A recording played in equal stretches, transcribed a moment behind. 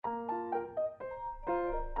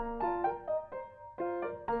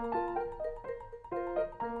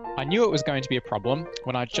I knew it was going to be a problem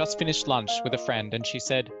when I just finished lunch with a friend and she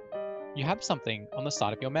said, "You have something on the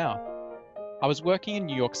side of your mouth." I was working in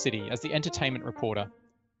New York City as the entertainment reporter.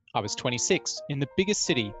 I was 26 in the biggest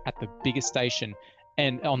city at the biggest station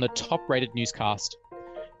and on the top rated newscast.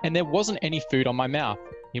 And there wasn't any food on my mouth,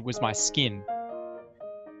 it was my skin.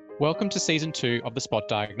 Welcome to season 2 of The Spot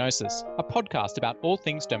Diagnosis, a podcast about all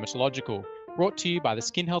things dermatological, brought to you by the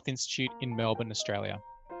Skin Health Institute in Melbourne, Australia.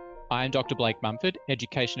 I am Dr. Blake Mumford,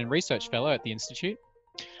 Education and Research Fellow at the Institute.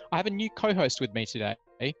 I have a new co-host with me today,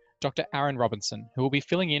 Dr. Aaron Robinson, who will be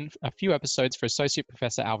filling in a few episodes for Associate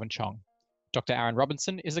Professor Alvin Chong. Dr. Aaron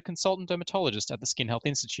Robinson is a consultant dermatologist at the Skin Health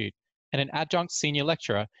Institute and an adjunct senior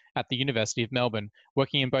lecturer at the University of Melbourne,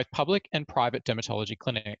 working in both public and private dermatology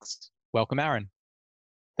clinics. Welcome, Aaron.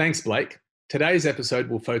 Thanks, Blake. Today's episode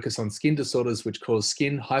will focus on skin disorders which cause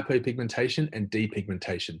skin hypopigmentation and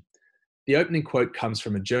depigmentation. The opening quote comes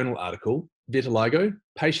from a journal article, Vitiligo,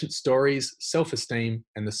 Patient Stories, Self-Esteem,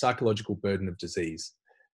 and the Psychological Burden of Disease.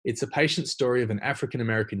 It's a patient story of an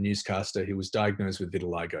African-American newscaster who was diagnosed with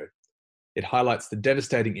vitiligo. It highlights the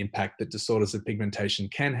devastating impact that disorders of pigmentation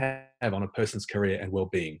can have on a person's career and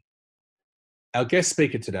well-being. Our guest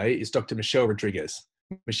speaker today is Dr. Michelle Rodriguez.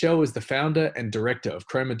 Michelle is the founder and director of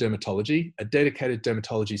Chroma Dermatology, a dedicated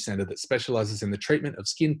dermatology centre that specialises in the treatment of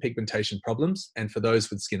skin pigmentation problems and for those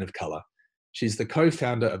with skin of colour. She's the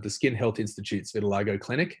co-founder of the Skin Health Institute's Vitiligo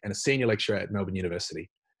Clinic and a senior lecturer at Melbourne University.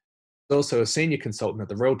 She's also a senior consultant at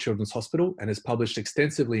the Royal Children's Hospital and has published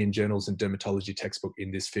extensively in journals and dermatology textbook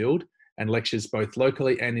in this field and lectures both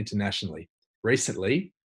locally and internationally.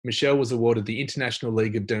 Recently, Michelle was awarded the International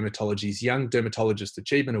League of Dermatology's Young Dermatologist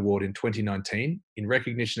Achievement Award in 2019 in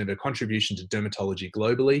recognition of her contribution to dermatology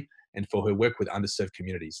globally and for her work with underserved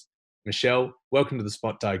communities. Michelle, welcome to The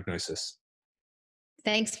Spot Diagnosis.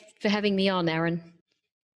 Thanks for having me on, Aaron.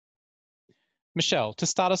 Michelle, to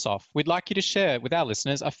start us off, we'd like you to share with our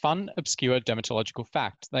listeners a fun, obscure dermatological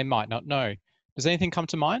fact they might not know. Does anything come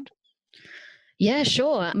to mind? Yeah,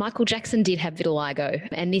 sure. Michael Jackson did have vitiligo,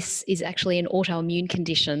 and this is actually an autoimmune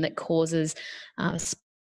condition that causes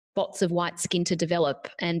spots of white skin to develop.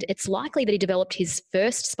 And it's likely that he developed his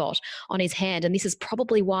first spot on his hand, and this is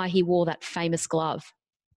probably why he wore that famous glove.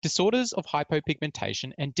 Disorders of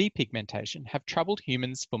hypopigmentation and depigmentation have troubled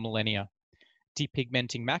humans for millennia.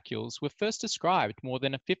 Depigmenting macules were first described more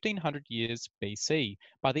than 1500 years BC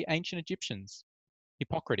by the ancient Egyptians.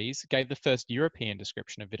 Hippocrates gave the first European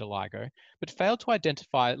description of vitiligo, but failed to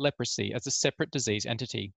identify leprosy as a separate disease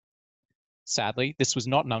entity. Sadly, this was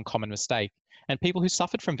not an uncommon mistake, and people who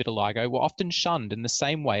suffered from vitiligo were often shunned in the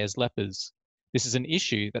same way as lepers. This is an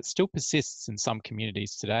issue that still persists in some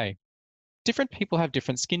communities today. Different people have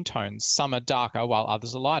different skin tones. Some are darker while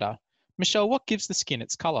others are lighter. Michelle, what gives the skin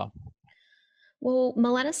its colour? Well,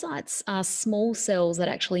 melanocytes are small cells that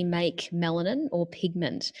actually make melanin or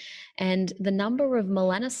pigment. And the number of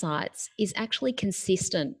melanocytes is actually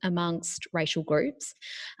consistent amongst racial groups.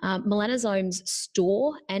 Melanosomes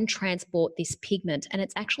store and transport this pigment, and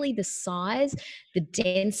it's actually the size, the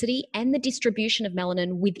density, and the distribution of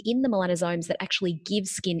melanin within the melanosomes that actually give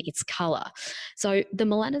skin its color. So the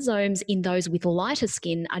melanosomes in those with lighter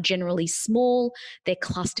skin are generally small, they're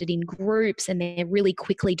clustered in groups, and they're really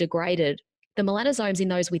quickly degraded. The melanosomes in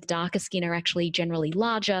those with darker skin are actually generally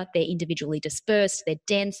larger, they're individually dispersed, they're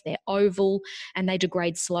dense, they're oval, and they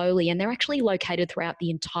degrade slowly, and they're actually located throughout the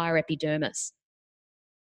entire epidermis.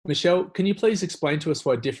 Michelle, can you please explain to us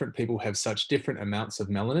why different people have such different amounts of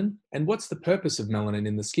melanin and what's the purpose of melanin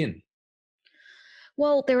in the skin?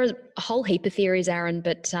 Well, there are a whole heap of theories, Aaron,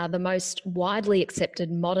 but the most widely accepted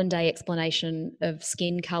modern day explanation of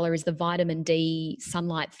skin colour is the vitamin D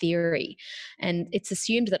sunlight theory. And it's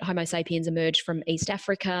assumed that Homo sapiens emerged from East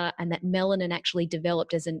Africa and that melanin actually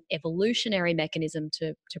developed as an evolutionary mechanism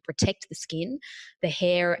to protect the skin, the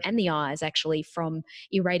hair, and the eyes actually from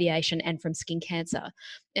irradiation and from skin cancer.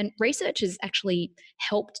 And research has actually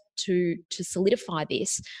helped to solidify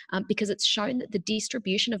this because it's shown that the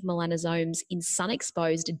distribution of melanosomes in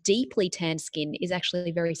sun-exposed, deeply tanned skin is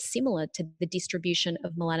actually very similar to the distribution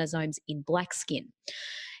of melanosomes in black skin.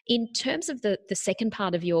 In terms of the second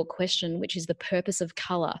part of your question, which is the purpose of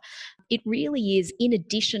colour, it really is, in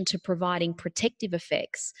addition to providing protective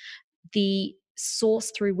effects, the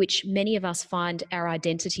source through which many of us find our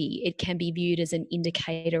identity. It can be viewed as an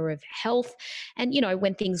indicator of health. And,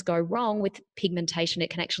 when things go wrong with pigmentation, it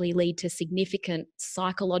can actually lead to significant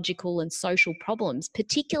psychological and social problems,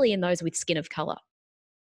 particularly in those with skin of colour.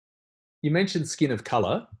 You mentioned skin of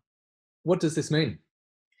colour. What does this mean?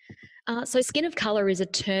 So, skin of color is a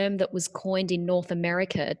term that was coined in North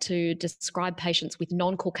America to describe patients with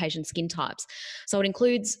non Caucasian skin types. So, it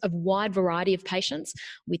includes a wide variety of patients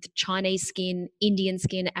with Chinese skin, Indian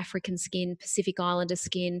skin, African skin, Pacific Islander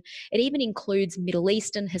skin. It even includes Middle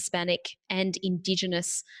Eastern, Hispanic, and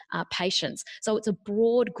Indigenous patients. So, it's a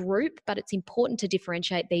broad group, but it's important to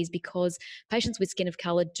differentiate these because patients with skin of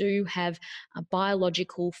color do have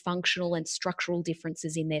biological, functional, and structural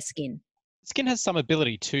differences in their skin. Skin has some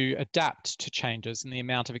ability to adapt to changes in the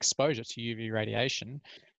amount of exposure to UV radiation.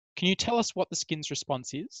 Can you tell us what the skin's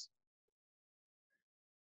response is?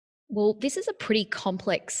 Well, this is a pretty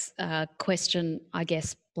complex question, I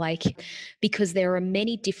guess, Blake, because there are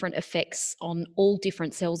many different effects on all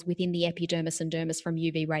different cells within the epidermis and dermis from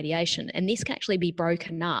UV radiation. And this can actually be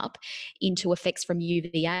broken up into effects from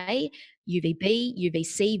UVA, UVB,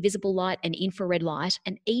 UVC, visible light, and infrared light.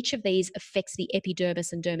 And each of these affects the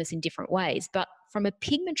epidermis and dermis in different ways. But from a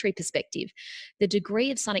pigmentary perspective, the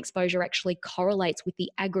degree of sun exposure actually correlates with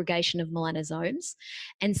the aggregation of melanosomes.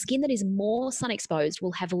 And skin that is more sun exposed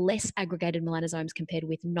will have less aggregated melanosomes compared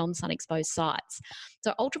with non sun exposed sites.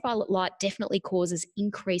 So, ultraviolet light definitely causes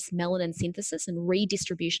increased melanin synthesis and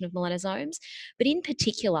redistribution of melanosomes. But in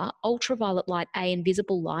particular, ultraviolet light A and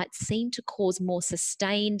visible light seem to cause more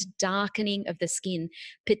sustained darkening of the skin,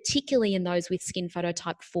 particularly in those with skin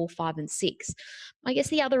phototype 4, 5, and 6. I guess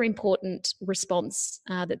the other important response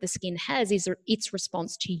that the skin has is its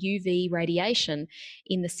response to UV radiation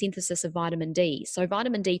in the synthesis of vitamin D. So,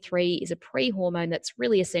 vitamin D3 is a pre-hormone that's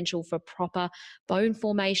really essential for proper bone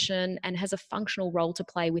formation and has a functional role to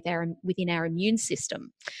play within our immune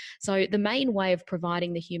system. So, the main way of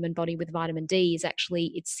providing the human body with vitamin D is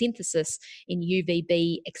actually its synthesis in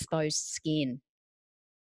UVB exposed skin.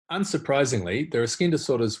 Unsurprisingly, there are skin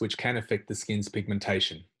disorders which can affect the skin's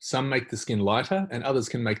pigmentation. Some make the skin lighter and others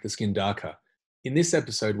can make the skin darker. In this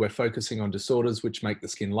episode, we're focusing on disorders which make the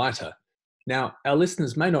skin lighter. Now, our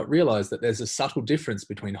listeners may not realize that there's a subtle difference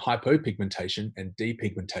between hypopigmentation and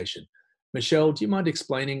depigmentation. Michelle, do you mind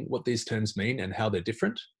explaining what these terms mean and how they're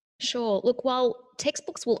different? Sure. Look, while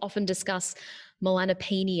textbooks will often discuss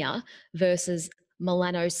melanopenia versus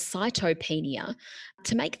melanocytopenia,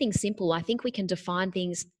 to make things simple, I think we can define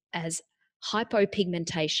things as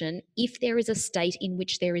hypopigmentation if there is a state in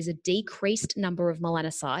which there is a decreased number of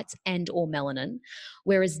melanocytes and or melanin,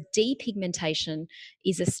 whereas depigmentation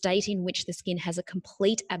is a state in which the skin has a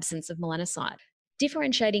complete absence of melanocyte.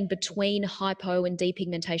 Differentiating between hypo and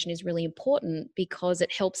depigmentation is really important because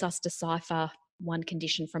it helps us decipher one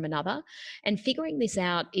condition from another. And figuring this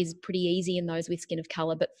out is pretty easy in those with skin of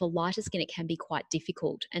color, but for lighter skin, it can be quite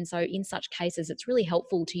difficult. And so, in such cases, it's really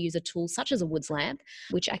helpful to use a tool such as a Woods lamp,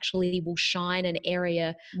 which actually will shine an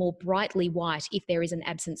area more brightly white if there is an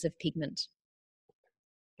absence of pigment.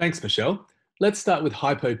 Thanks, Michelle. Let's start with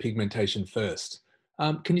hypopigmentation first.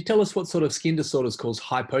 Can you tell us what sort of skin disorders cause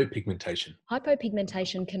hypopigmentation?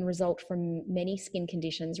 Hypopigmentation can result from many skin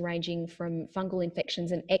conditions, ranging from fungal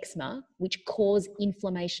infections and eczema, which cause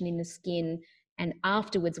inflammation in the skin, and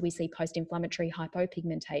afterwards we see post-inflammatory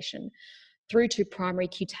hypopigmentation, through to primary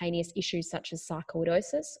cutaneous issues such as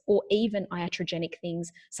sarcoidosis, or even iatrogenic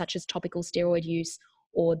things such as topical steroid use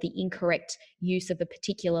or the incorrect use of a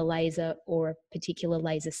particular laser or a particular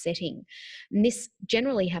laser setting. And this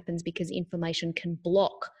generally happens because inflammation can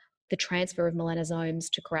block the transfer of melanosomes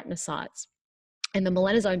to keratinocytes. And the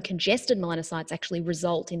melanosome congested melanocytes actually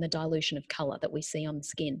result in the dilution of colour that we see on the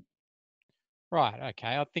skin. Right,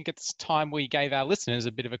 okay. I think it's time we gave our listeners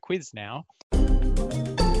a bit of a quiz now.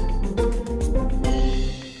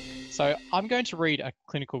 So I'm going to read a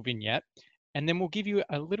clinical vignette and then we'll give you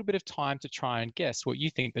a little bit of time to try and guess what you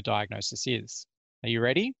think the diagnosis is. Are you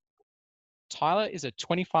ready? Tyler is a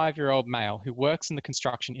 25-year-old male who works in the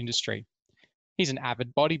construction industry. He's an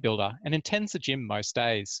avid bodybuilder and attends the gym most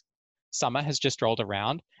days. Summer has just rolled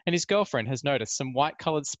around and his girlfriend has noticed some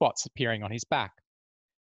white-coloured spots appearing on his back.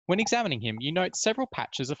 When examining him, you note several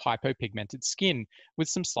patches of hypopigmented skin with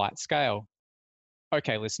some slight scale.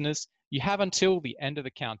 Okay, listeners, you have until the end of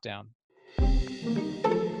the countdown.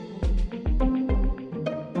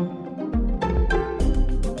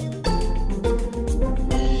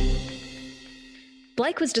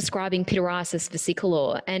 Blake was describing pityriasis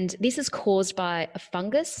versicolor, and this is caused by a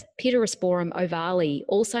fungus, Pityrosporum ovale,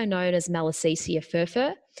 also known as Malassezia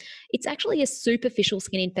furfur. It's actually a superficial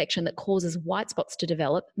skin infection that causes white spots to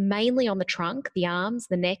develop, mainly on the trunk, the arms,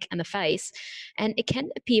 the neck, and the face, and it can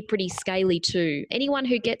appear pretty scaly too. Anyone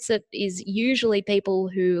who gets it is usually people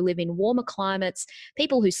who live in warmer climates,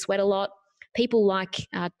 people who sweat a lot, people like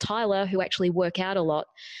Tyler, who actually work out a lot,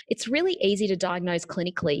 it's really easy to diagnose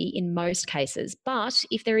clinically in most cases. But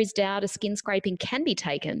if there is doubt, a skin scraping can be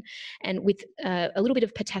taken. And with a little bit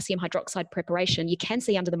of potassium hydroxide preparation, you can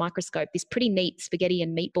see under the microscope this pretty neat spaghetti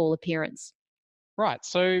and meatball appearance. Right.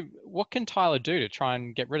 So what can Tyler do to try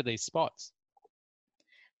and get rid of these spots?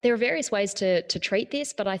 There are various ways to treat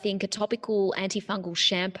this, but I think a topical antifungal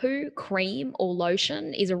shampoo, cream, or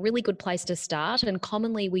lotion is a really good place to start. And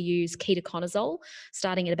commonly we use ketoconazole,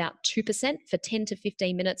 starting at about 2% for 10 to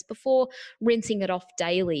 15 minutes before rinsing it off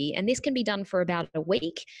daily. And this can be done for about a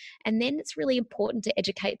week. And then it's really important to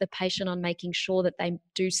educate the patient on making sure that they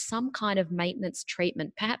do some kind of maintenance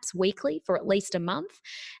treatment, perhaps weekly for at least a month.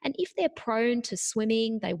 And if they're prone to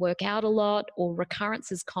swimming, they work out a lot, or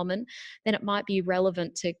recurrence is common, then it might be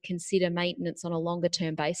relevant to consider maintenance on a longer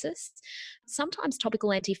term basis. Sometimes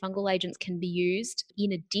topical antifungal agents can be used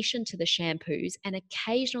in addition to the shampoos, and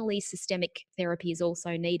occasionally systemic therapy is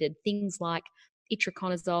also needed. Things like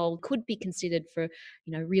itraconazole could be considered for,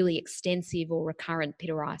 really extensive or recurrent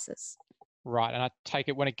pityriasis. Right. And I take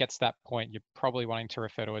it when it gets to that point, you're probably wanting to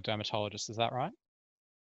refer to a dermatologist. Is that right?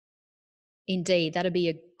 Indeed, that'd be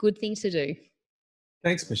a good thing to do.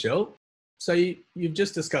 Thanks, Michelle. So you've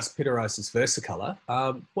just discussed pityriasis versicolor.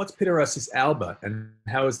 What's pityriasis alba and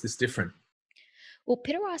how is this different? Well,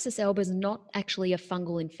 pityriasis alba is not actually a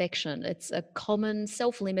fungal infection. It's a common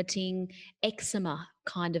self-limiting eczema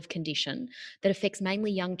kind of condition that affects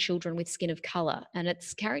mainly young children with skin of color. And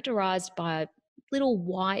it's characterized by little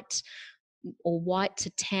white or white to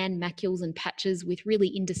tan macules and patches with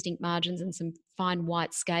really indistinct margins and some fine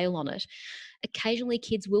white scale on it. Occasionally,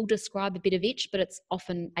 kids will describe a bit of itch, but it's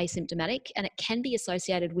often asymptomatic, and it can be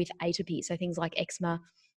associated with atopy, so things like eczema,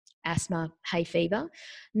 asthma, hay fever.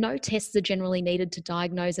 No tests are generally needed to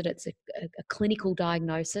diagnose it. It's a clinical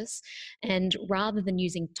diagnosis. And rather than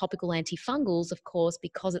using topical antifungals, of course,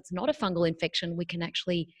 because it's not a fungal infection, we can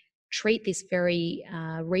actually treat this very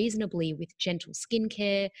reasonably with gentle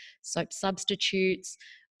skincare, soap substitutes,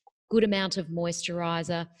 good amount of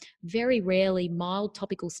moisturizer. Very rarely mild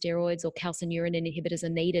topical steroids or calcineurin inhibitors are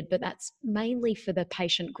needed, but that's mainly for the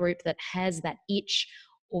patient group that has that itch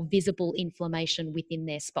or visible inflammation within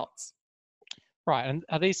their spots. Right. And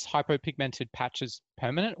are these hypopigmented patches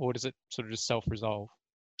permanent, or does it sort of just self-resolve?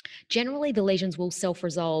 Generally, the lesions will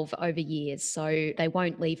self-resolve over years, so they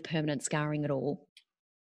won't leave permanent scarring at all.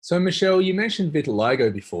 So Michelle, you mentioned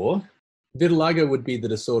vitiligo before. Vitiligo would be the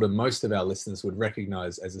disorder most of our listeners would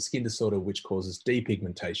recognize as a skin disorder which causes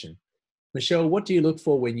depigmentation. Michelle, what do you look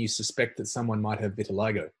for when you suspect that someone might have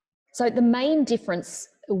vitiligo? So the main difference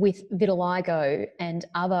with vitiligo and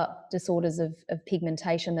other disorders of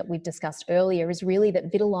pigmentation that we've discussed earlier is really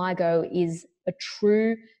that vitiligo is a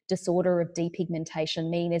true disorder of depigmentation,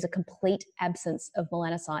 meaning there's a complete absence of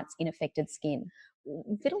melanocytes in affected skin.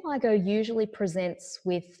 Vitiligo usually presents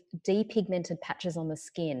with depigmented patches on the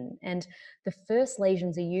skin, and the first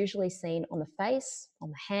lesions are usually seen on the face, on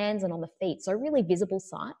the hands, and on the feet, so really visible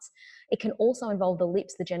sites. It can also involve the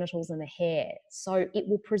lips, the genitals, and the hair. So it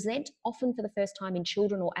will present often for the first time in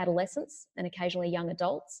children or adolescents and occasionally young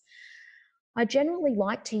adults. I generally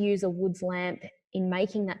like to use a Wood's lamp in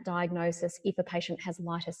making that diagnosis if a patient has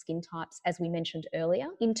lighter skin types, as we mentioned earlier.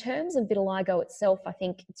 In terms of vitiligo itself, I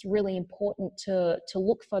think it's really important to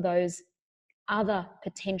look for those other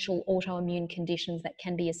potential autoimmune conditions that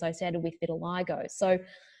can be associated with vitiligo. So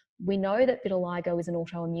we know that vitiligo is an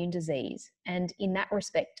autoimmune disease, and in that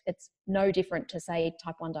respect, it's no different to, say,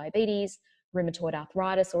 type 1 diabetes, rheumatoid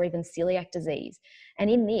arthritis, or even celiac disease. And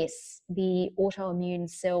in this, the autoimmune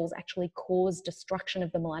cells actually cause destruction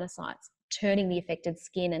of the melanocytes, turning the affected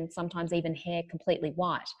skin and sometimes even hair completely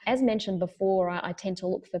white. As mentioned before, I tend to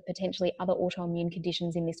look for potentially other autoimmune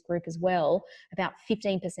conditions in this group as well. About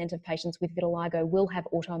 15% of patients with vitiligo will have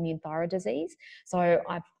autoimmune thyroid disease. So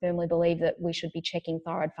I firmly believe that we should be checking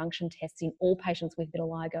thyroid function tests in all patients with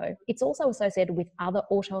vitiligo. It's also associated with other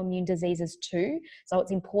autoimmune diseases too. So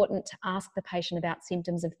it's important to ask the patient about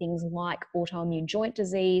symptoms of things like autoimmune joint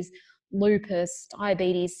disease, lupus,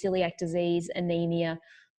 diabetes, celiac disease, anemia,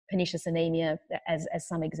 pernicious anemia as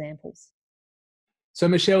some examples. So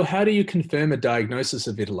Michelle, how do you confirm a diagnosis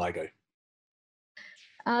of vitiligo?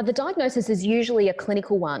 The diagnosis is usually a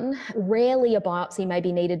clinical one. Rarely a biopsy may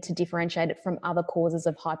be needed to differentiate it from other causes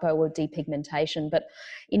of hypo or depigmentation, but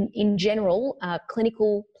in general,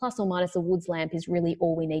 clinical plus or minus a Wood's lamp is really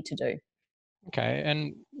all we need to do. Okay.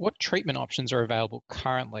 And what treatment options are available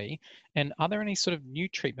currently? And are there any sort of new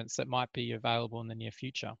treatments that might be available in the near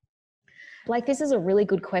future? Blake, this is a really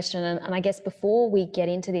good question. And I guess before we get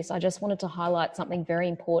into this, I just wanted to highlight something very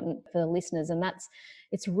important for the listeners. And that's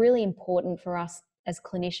it's really important for us as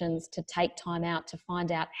clinicians to take time out to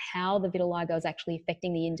find out how the vitiligo is actually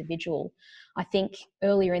affecting the individual. I think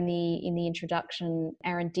earlier in the introduction,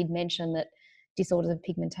 Aaron did mention that disorders of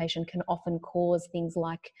pigmentation can often cause things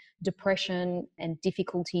like depression and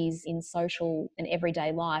difficulties in social and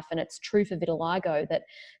everyday life. And it's true for vitiligo that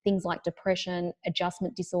things like depression,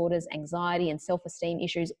 adjustment disorders, anxiety, and self-esteem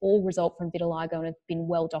issues all result from vitiligo and have been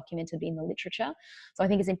well documented in the literature. So I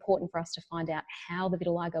think it's important for us to find out how the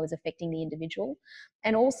vitiligo is affecting the individual.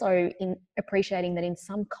 And also in appreciating that in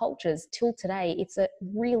some cultures till today, it's a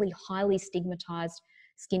really highly stigmatized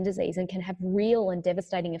skin disease and can have real and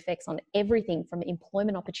devastating effects on everything from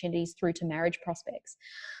employment opportunities through to marriage prospects.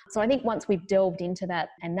 So I think once we've delved into that,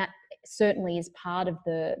 and that certainly is part of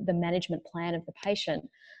the management plan of the patient,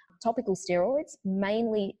 topical steroids,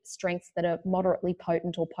 mainly strengths that are moderately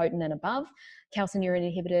potent or potent and above, calcineurin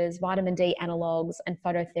inhibitors, vitamin D analogues, and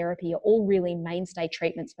phototherapy are all really mainstay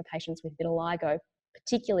treatments for patients with vitiligo,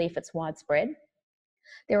 particularly if it's widespread.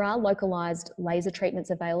 There are localized laser treatments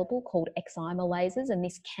available called excimer lasers, and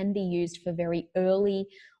this can be used for very early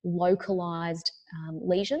localized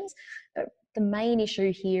lesions. But the main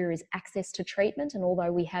issue here is access to treatment, and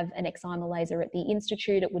although we have an excimer laser at the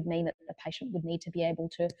Institute, it would mean that the patient would need to be able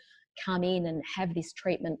to come in and have this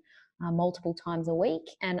treatment multiple times a week,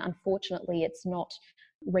 and unfortunately it's not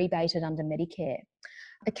rebated under Medicare.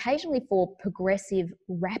 Occasionally for progressive,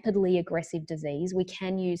 rapidly aggressive disease, we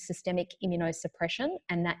can use systemic immunosuppression,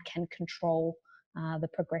 and that can control the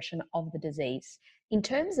progression of the disease. In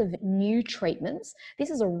terms of new treatments,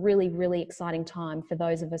 this is a really, really exciting time for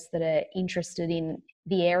those of us that are interested in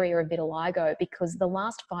the area of vitiligo, because the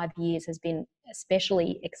last 5 years has been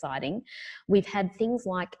especially exciting. We've had things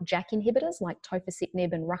like JAK inhibitors like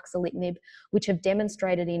tofacitinib and ruxolitinib, which have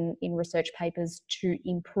demonstrated in research papers to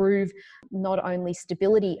improve not only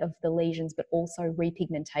stability of the lesions, but also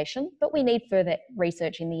repigmentation. But we need further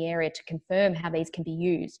research in the area to confirm how these can be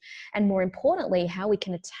used, and more importantly, how we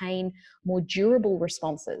can attain more durable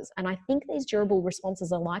responses. And I think these durable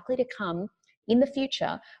responses are likely to come in the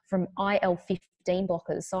future from IL-15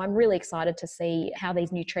 blockers. So I'm really excited to see how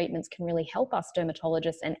these new treatments can really help us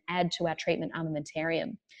dermatologists and add to our treatment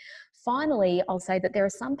armamentarium. Finally, I'll say that there are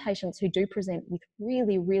some patients who do present with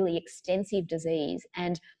really, really extensive disease,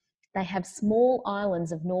 and they have small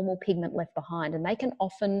islands of normal pigment left behind, and they can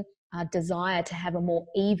often desire to have a more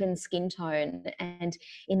even skin tone. And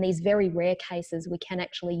in these very rare cases, we can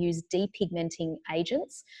actually use depigmenting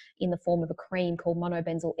agents in the form of a cream called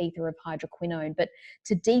monobenzyl ether of hydroquinone. But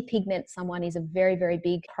to depigment someone is a very, very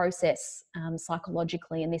big process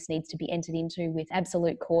psychologically, and this needs to be entered into with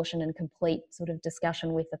absolute caution and complete sort of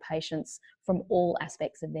discussion with the patients from all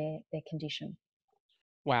aspects of their condition.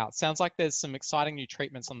 Wow, it sounds like there's some exciting new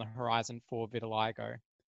treatments on the horizon for vitiligo.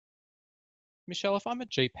 Michelle, if I'm a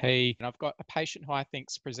GP and I've got a patient who I think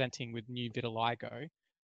is presenting with new vitiligo,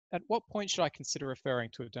 at what point should I consider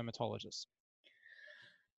referring to a dermatologist?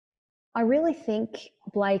 I really think,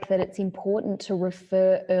 Blake, that it's important to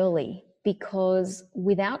refer early, because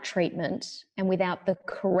without treatment and without the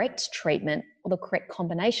correct treatment or the correct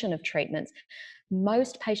combination of treatments,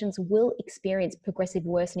 most patients will experience progressive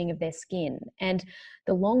worsening of their skin. And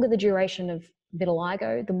the longer the duration of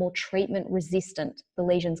vitiligo, the more treatment resistant the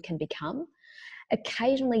lesions can become.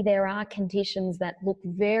 Occasionally, there are conditions that look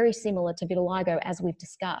very similar to vitiligo, as we've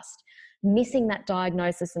discussed. Missing that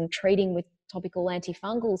diagnosis and treating with topical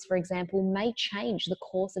antifungals, for example, may change the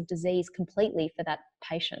course of disease completely for that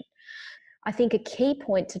patient. I think a key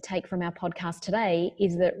point to take from our podcast today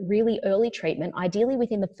is that really early treatment, ideally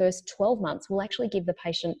within the first 12 months, will actually give the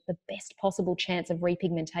patient the best possible chance of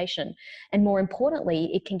repigmentation. And more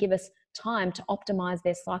importantly, it can give us time to optimize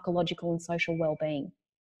their psychological and social well-being.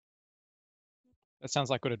 That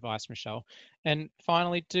sounds like good advice, Michelle. And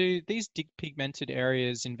finally, do these pigmented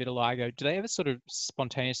areas in vitiligo, do they ever sort of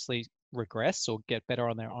spontaneously regress or get better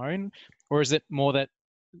on their own? Or is it more that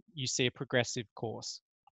you see a progressive course?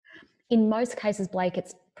 In most cases, Blake,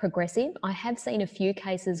 it's progressive. I have seen a few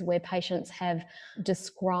cases where patients have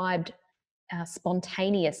described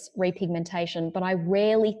spontaneous repigmentation, but I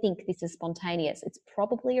rarely think this is spontaneous. It's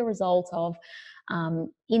probably a result of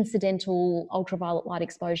incidental ultraviolet light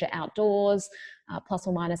exposure outdoors, plus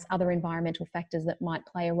or minus other environmental factors that might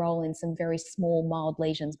play a role in some very small, mild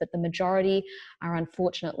lesions, but the majority are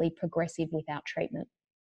unfortunately progressive without treatment.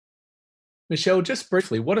 Michelle, just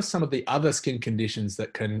briefly, what are some of the other skin conditions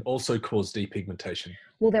that can also cause depigmentation?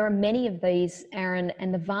 Well, there are many of these, Aaron,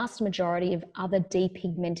 and the vast majority of other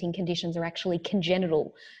depigmenting conditions are actually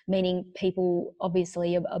congenital, meaning people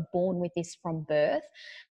obviously are born with this from birth.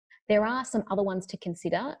 There are some other ones to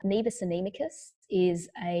consider. Nevus anemicus is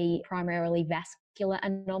a primarily vascular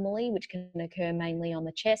anomaly, which can occur mainly on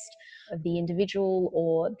the chest of the individual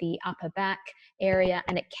or the upper back area,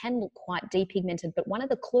 and it can look quite depigmented. But one of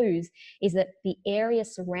the clues is that the area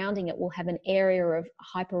surrounding it will have an area of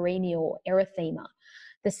hyperemia or erythema.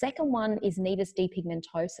 The second one is nevus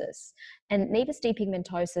depigmentosus. And nevus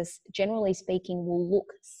depigmentosus, generally speaking, will look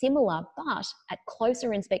similar, but at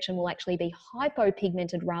closer inspection will actually be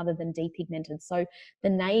hypopigmented rather than depigmented. So the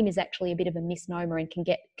name is actually a bit of a misnomer and can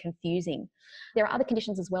get confusing. There are other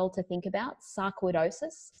conditions as well to think about.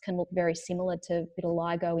 Sarcoidosis can look very similar to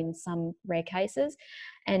vitiligo in some rare cases.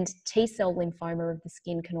 And T-cell lymphoma of the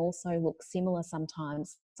skin can also look similar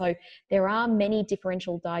sometimes. So there are many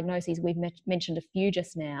differential diagnoses. We've mentioned a few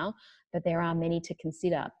just now, but there are many to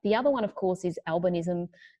consider. The other one, of course, is albinism,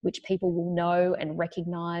 which people will know and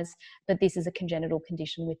recognize, but this is a congenital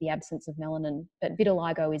condition with the absence of melanin. But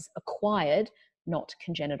vitiligo is acquired, not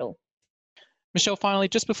congenital. Michelle, finally,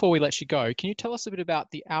 just before we let you go, can you tell us a bit about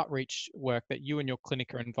the outreach work that you and your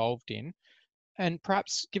clinic are involved in? And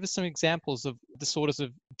perhaps give us some examples of disorders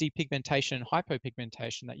of depigmentation and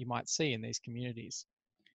hypopigmentation that you might see in these communities.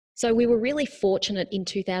 So we were really fortunate in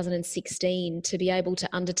 2016 to be able to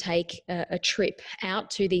undertake a trip out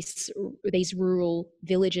to these rural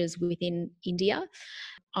villages within India.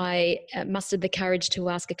 I mustered the courage to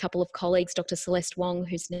ask a couple of colleagues, Dr. Celeste Wong,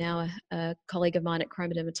 who's now a colleague of mine at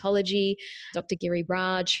Chroma Dermatology, Dr. Giri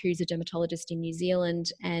Raj, who's a dermatologist in New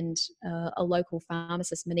Zealand, and a local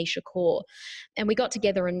pharmacist, Manisha Kaur. And we got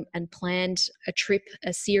together and planned a trip,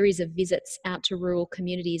 a series of visits out to rural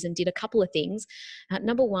communities, and did a couple of things.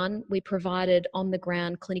 Number one, we provided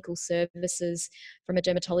on-the-ground clinical services from a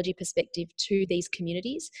dermatology perspective to these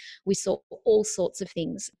communities. We saw all sorts of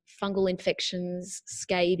things: fungal infections,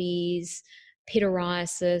 scabies,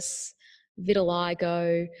 pityriasis,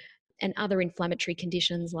 vitiligo, and other inflammatory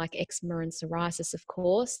conditions like eczema and psoriasis, of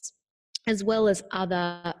course, as well as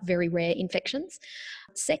other very rare infections.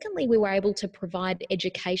 Secondly, we were able to provide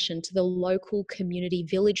education to the local community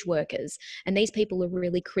village workers, and these people are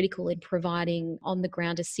really critical in providing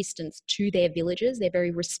on-the-ground assistance to their villages. They're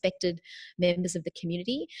very respected members of the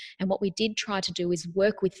community, and what we did try to do is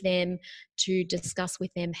work with them to discuss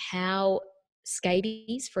with them how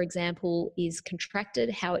scabies, for example, is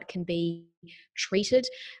contracted, how it can be treated,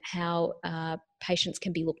 how patients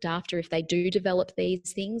can be looked after if they do develop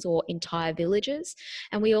these things, or entire villages.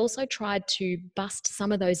 And we also tried to bust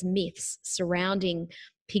some of those myths surrounding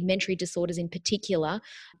pigmentary disorders, in particular,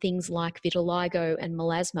 things like vitiligo and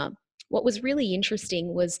melasma. What was really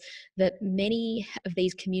interesting was that many of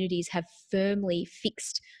these communities have firmly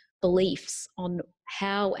fixed beliefs on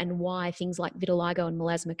how and why things like vitiligo and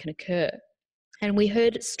melasma can occur. And we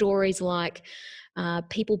heard stories like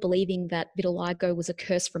people believing that vitiligo was a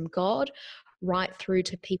curse from God, right through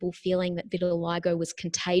to people feeling that vitiligo was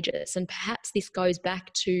contagious. And perhaps this goes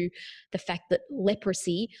back to the fact that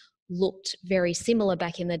leprosy looked very similar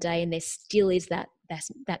back in the day, and there still is that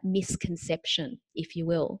misconception, if you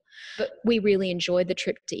will. But we really enjoyed the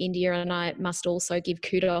trip to India, and I must also give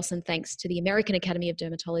kudos and thanks to the American Academy of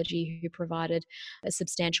Dermatology, who provided a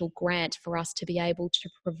substantial grant for us to be able to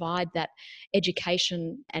provide that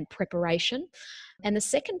education and preparation. And the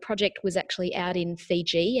second project was actually out in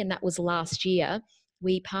Fiji, and that was last year.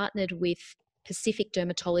 We partnered with Pacific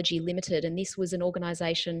Dermatology Limited, and this was an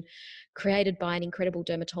organisation created by an incredible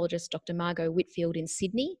dermatologist, Dr. Margot Whitfield, in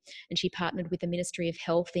Sydney, and she partnered with the Ministry of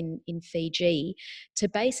Health in Fiji to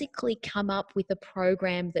basically come up with a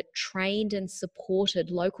program that trained and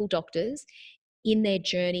supported local doctors in their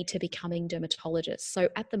journey to becoming dermatologists. So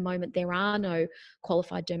at the moment, there are no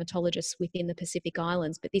qualified dermatologists within the Pacific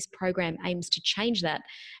Islands, but this program aims to change that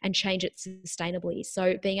and change it sustainably.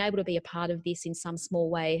 So being able to be a part of this in some small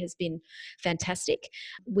way has been fantastic.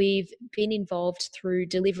 We've been involved through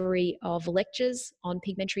delivery of lectures on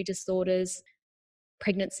pigmentary disorders,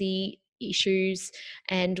 pregnancy issues,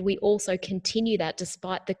 and we also continue that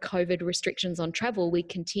despite the COVID restrictions on travel. We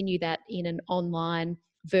continue that in an online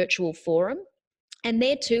virtual forum. And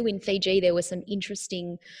there too, in Fiji, there were some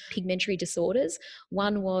interesting pigmentary disorders.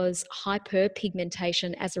 One was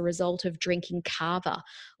hyperpigmentation as a result of drinking kava,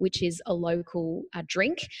 which is a local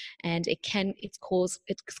drink, and it's called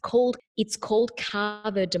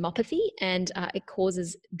kava dermopathy, and it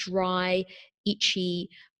causes dry, itchy,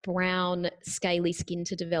 brown, scaly skin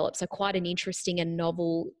to develop. So quite an interesting and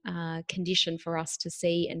novel condition for us to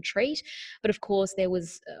see and treat. But of course, there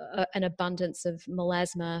was an abundance of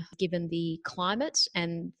melasma given the climate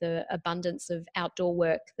and the abundance of outdoor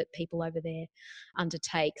work that people over there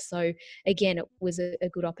undertake. So again, it was a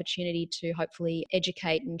good opportunity to hopefully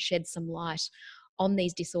educate and shed some light on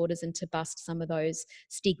these disorders and to bust some of those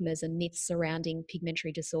stigmas and myths surrounding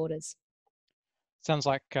pigmentary disorders. Sounds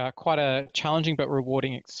like quite a challenging but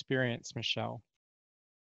rewarding experience, Michelle.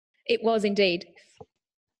 It was indeed.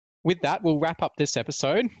 With that, we'll wrap up this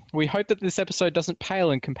episode. We hope that this episode doesn't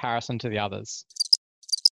pale in comparison to the others.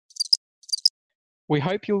 We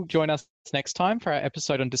hope you'll join us next time for our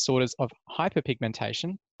episode on disorders of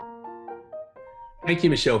hyperpigmentation. Thank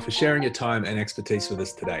you, Michelle, for sharing your time and expertise with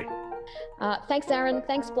us today. Thanks, Aaron.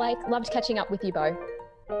 Thanks, Blake. Loved catching up with you both.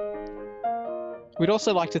 We'd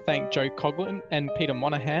also like to thank Joe Coughlin and Peter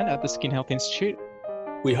Monahan at the Skin Health Institute.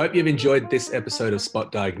 We hope you've enjoyed this episode of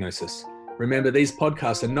Spot Diagnosis. Remember, these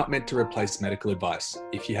podcasts are not meant to replace medical advice.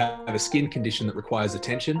 If you have a skin condition that requires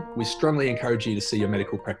attention, we strongly encourage you to see your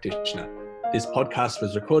medical practitioner. This podcast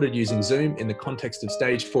was recorded using Zoom in the context of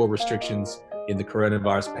stage 4 restrictions in the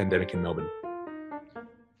coronavirus pandemic in Melbourne.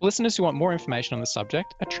 For listeners who want more information on the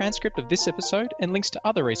subject, a transcript of this episode and links to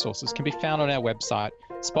other resources can be found on our website,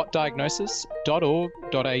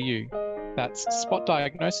 spotdiagnosis.org.au. That's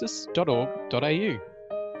spotdiagnosis.org.au.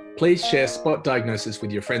 Please share Spot Diagnosis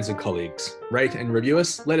with your friends and colleagues. Rate and review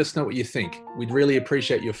us. Let us know what you think. We'd really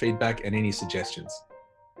appreciate your feedback and any suggestions.